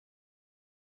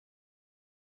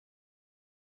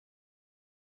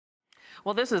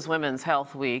Well, this is Women's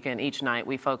Health Week, and each night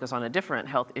we focus on a different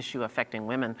health issue affecting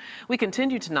women. We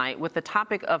continue tonight with the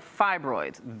topic of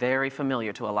fibroids, very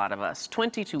familiar to a lot of us.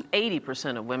 20 to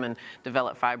 80% of women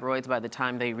develop fibroids by the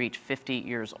time they reach 50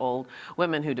 years old.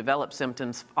 Women who develop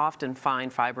symptoms often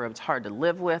find fibroids hard to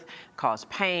live with, cause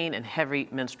pain, and heavy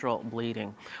menstrual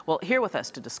bleeding. Well, here with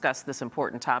us to discuss this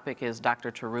important topic is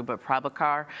Dr. Taruba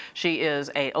Prabhakar. She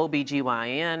is a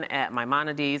OBGYN at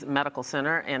Maimonides Medical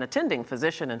Center and attending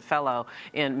physician and fellow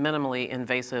in minimally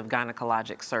invasive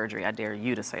gynecologic surgery. I dare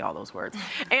you to say all those words.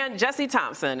 And Gessie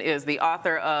Thompson is the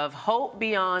author of Hope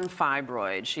Beyond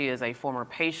Fibroids. She is a former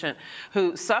patient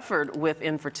who suffered with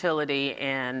infertility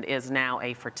and is now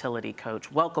a fertility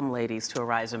coach. Welcome, ladies, to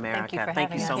Arise America.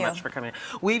 Thank you so much for coming.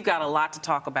 We've got a lot to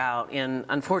talk about in,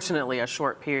 unfortunately, a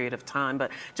short period of time.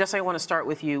 But Gessie, I want to start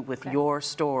with you with your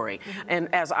story.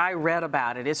 And as I read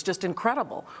about it, it's just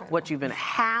incredible what you've been.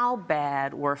 How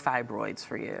bad were fibroids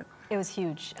for you? It was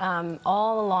huge.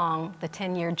 All along the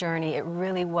 10-year journey, it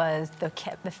really was the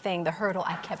hurdle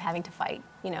I kept having to fight.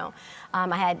 You know,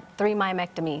 I had 3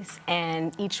 myomectomies,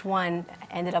 and each one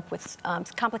ended up with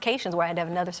complications where I had to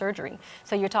have another surgery.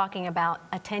 So you're talking about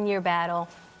a 10-year battle,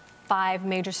 5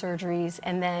 major surgeries,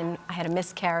 and then I had a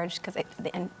miscarriage because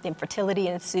the infertility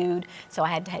ensued, so I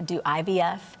had to do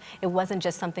IVF. It wasn't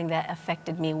just something that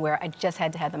affected me where I just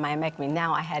had to have the myomectomy.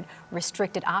 Now I had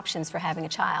restricted options for having a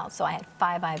child, so I had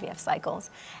 5 IVF cycles.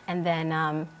 And then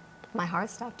my heart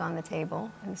stopped on the table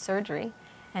in surgery.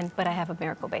 But I have a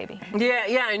miracle baby.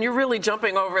 Yeah, and you're really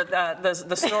jumping over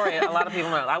the story. A lot of people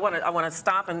know. I want to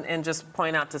stop and just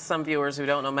point out to some viewers who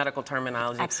don't know medical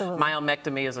terminology. Absolutely.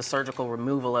 Myomectomy is a surgical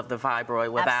removal of the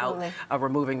fibroid without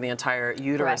removing the entire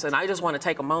uterus. And I just want to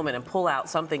take a moment and pull out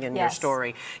something in your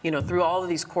story. You know, through all of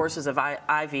these courses of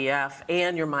IVF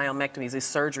and your myomectomies, these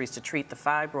surgeries to treat the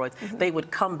fibroids, they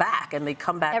would come back, and they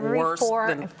come back every worse 4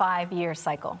 than... and 5 year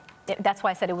cycle. That's why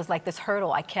I said it was like this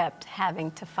hurdle I kept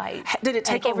having to fight. Did it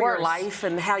take over your life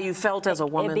and how you felt as a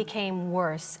woman? It became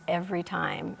worse every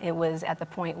time. It was at the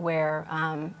point where,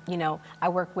 you know, I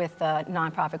work with a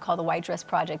nonprofit called the White Dress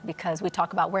Project because we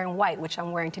talk about wearing white, which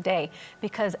I'm wearing today,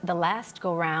 because the last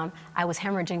go round, I was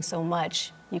hemorrhaging so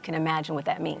much. You can imagine what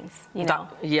that means, you know?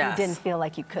 Yes. You didn't feel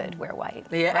like you could wear white.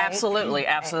 Yeah, right? absolutely.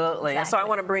 Exactly. And so I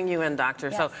want to bring you in, doctor.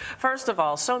 Yes. So first of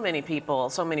all, so many people,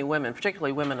 so many women,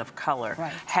 particularly women of color,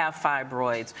 have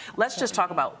fibroids. Let's just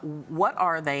talk about what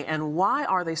are they and why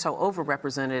are they so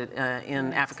overrepresented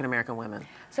in African-American women?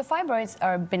 So fibroids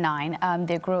are benign.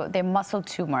 They're muscle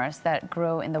tumors that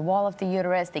grow in the wall of the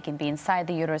uterus. They can be inside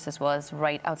the uterus as well as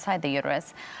right outside the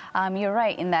uterus. You're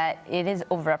right in that it is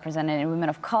overrepresented in women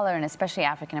of color and especially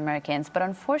African Americans. But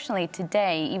unfortunately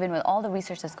today, even with all the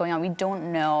research that's going on, we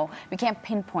don't know, we can't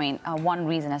pinpoint one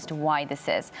reason as to why this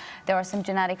is. There are some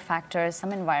genetic factors,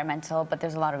 some environmental, but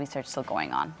there's a lot of research still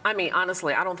going on. I mean,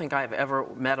 honestly, I don't think I've ever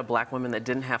met a black woman that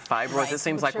didn't have fibroids. It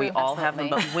seems like we all have them,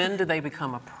 but when do they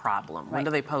become a problem? When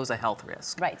do they pose a health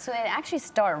risk? Right, so they actually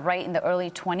start right in the early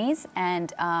 20s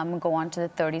and go on to the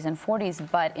 30s and 40s,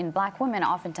 but in black women,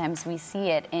 oftentimes we see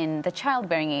it in the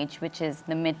childbearing age, which is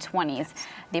the mid-20s.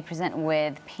 They present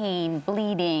with pain,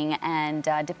 bleeding, and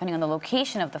depending on the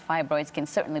location of the fibroids can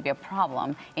certainly be a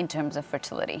problem in terms of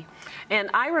fertility. And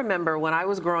I remember when I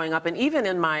was growing up, and even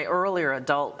in my earlier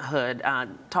adulthood,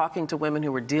 talking to women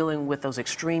who were dealing with those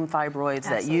extreme fibroids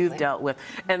that you've dealt with,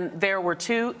 and there were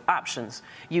 2 options.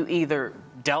 You either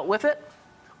dealt with it,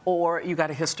 or you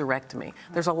got a hysterectomy.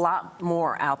 There's a lot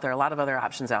more out there, a lot of other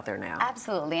options out there now.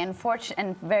 Absolutely,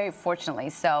 and very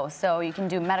fortunately so. So you can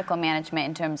do medical management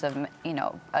in terms of, you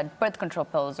know, birth control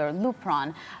pills or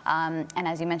Lupron. And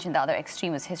as you mentioned, the other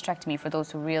extreme was hysterectomy for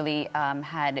those who really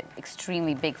had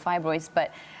extremely big fibroids.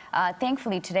 But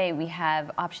thankfully today we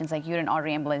have options like uterine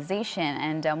artery embolization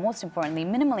and most importantly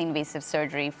minimally invasive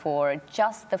surgery for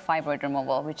just the fibroid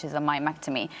removal, which is a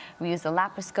myomectomy. We use the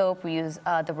laparoscope, we use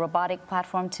the robotic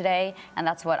platform today, and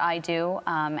that's what I do,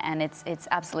 and it's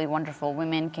absolutely wonderful.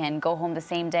 Women can go home the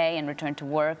same day and return to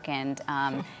work and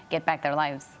get back their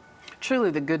lives.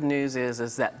 Truly, the good news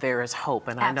is that there is hope,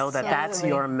 and I know that that's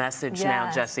your message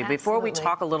now, Gessie. Before we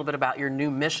talk a little bit about your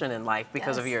new mission in life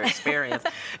because of your experience,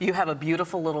 you have a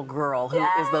beautiful little girl who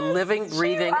is the living,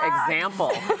 breathing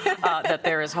example that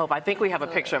there is hope. I think we have a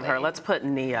picture of her. Let's put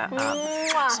Nia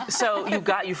up. So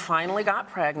you finally got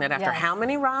pregnant after how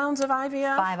many rounds of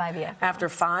IVF? 5 IVF. After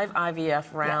 5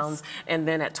 IVF rounds, and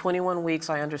then at 21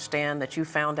 weeks, I understand that you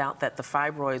found out that the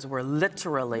fibroids were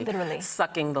literally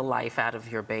sucking the life out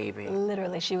of your baby.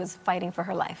 Literally, she was fighting for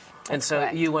her life. And so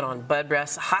correct. you went on bed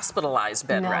rest, hospitalized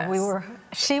bed rest. No,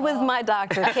 she was my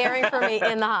doctor, caring for me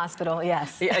in the hospital,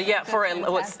 yes. Yeah, for I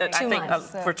Fantastic. think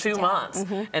months. for 2 months,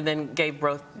 and then gave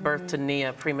birth to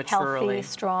Nia prematurely. Healthy,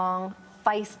 strong,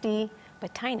 feisty,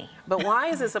 but tiny. But why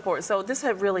is this important? So this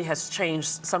really has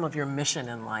changed some of your mission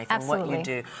in life and what you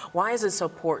Absolutely. do. Why is it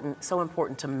so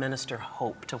important to minister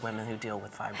hope to women who deal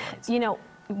with fibroids? You know,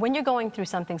 when you're going through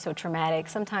something so traumatic,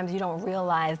 sometimes you don't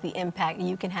realize the impact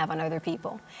you can have on other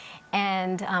people.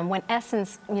 And when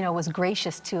Essence, was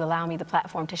gracious to allow me the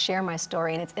platform to share my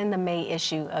story, and it's in the May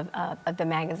issue of the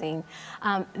magazine,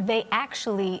 they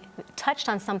actually touched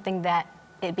on something that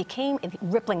it became a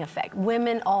rippling effect.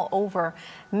 Women all over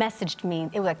messaged me.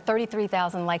 It was like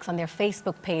 33,000 likes on their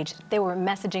Facebook page. They were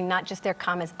messaging not just their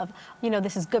comments of,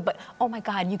 this is good, but oh my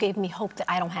God, you gave me hope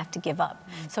that I don't have to give up.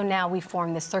 So now we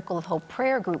formed this Circle of Hope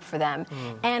prayer group for them.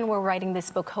 And we're writing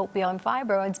this book, Hope Beyond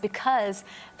Fibroids, because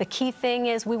the key thing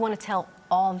is we want to tell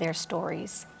all their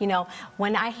stories.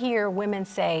 When I hear women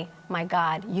say, my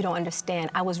God, you don't understand,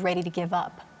 I was ready to give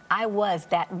up. I was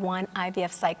that one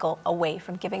IVF cycle away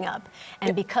from giving up.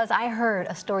 And because I heard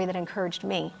a story that encouraged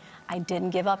me, I didn't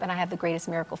give up, and I have the greatest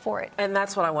miracle for it. And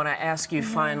that's what I want to ask you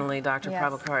finally, Dr. Yes.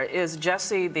 Prabhakar. Is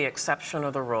Gessie the exception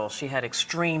of the rule? She had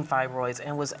extreme fibroids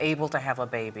and was able to have a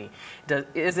baby.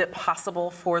 Is it possible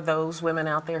for those women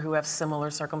out there who have similar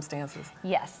circumstances?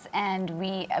 Yes, and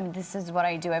this is what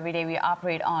I do every day. We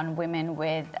operate on women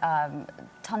with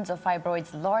tons of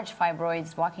fibroids, large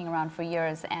fibroids, walking around for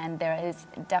years, and there is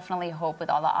definitely hope with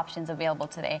all the options available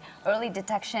today. Early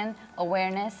detection,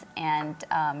 awareness, and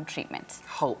treatment.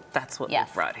 Hope. That's what Yes.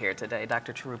 we brought here today.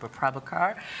 Dr. Charuba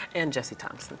Prabhakar and Gessie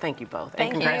Thompson. Thank you both.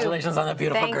 Thank and you. congratulations on the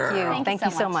beautiful Thank girl. you. Thank you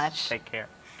so much. Take care.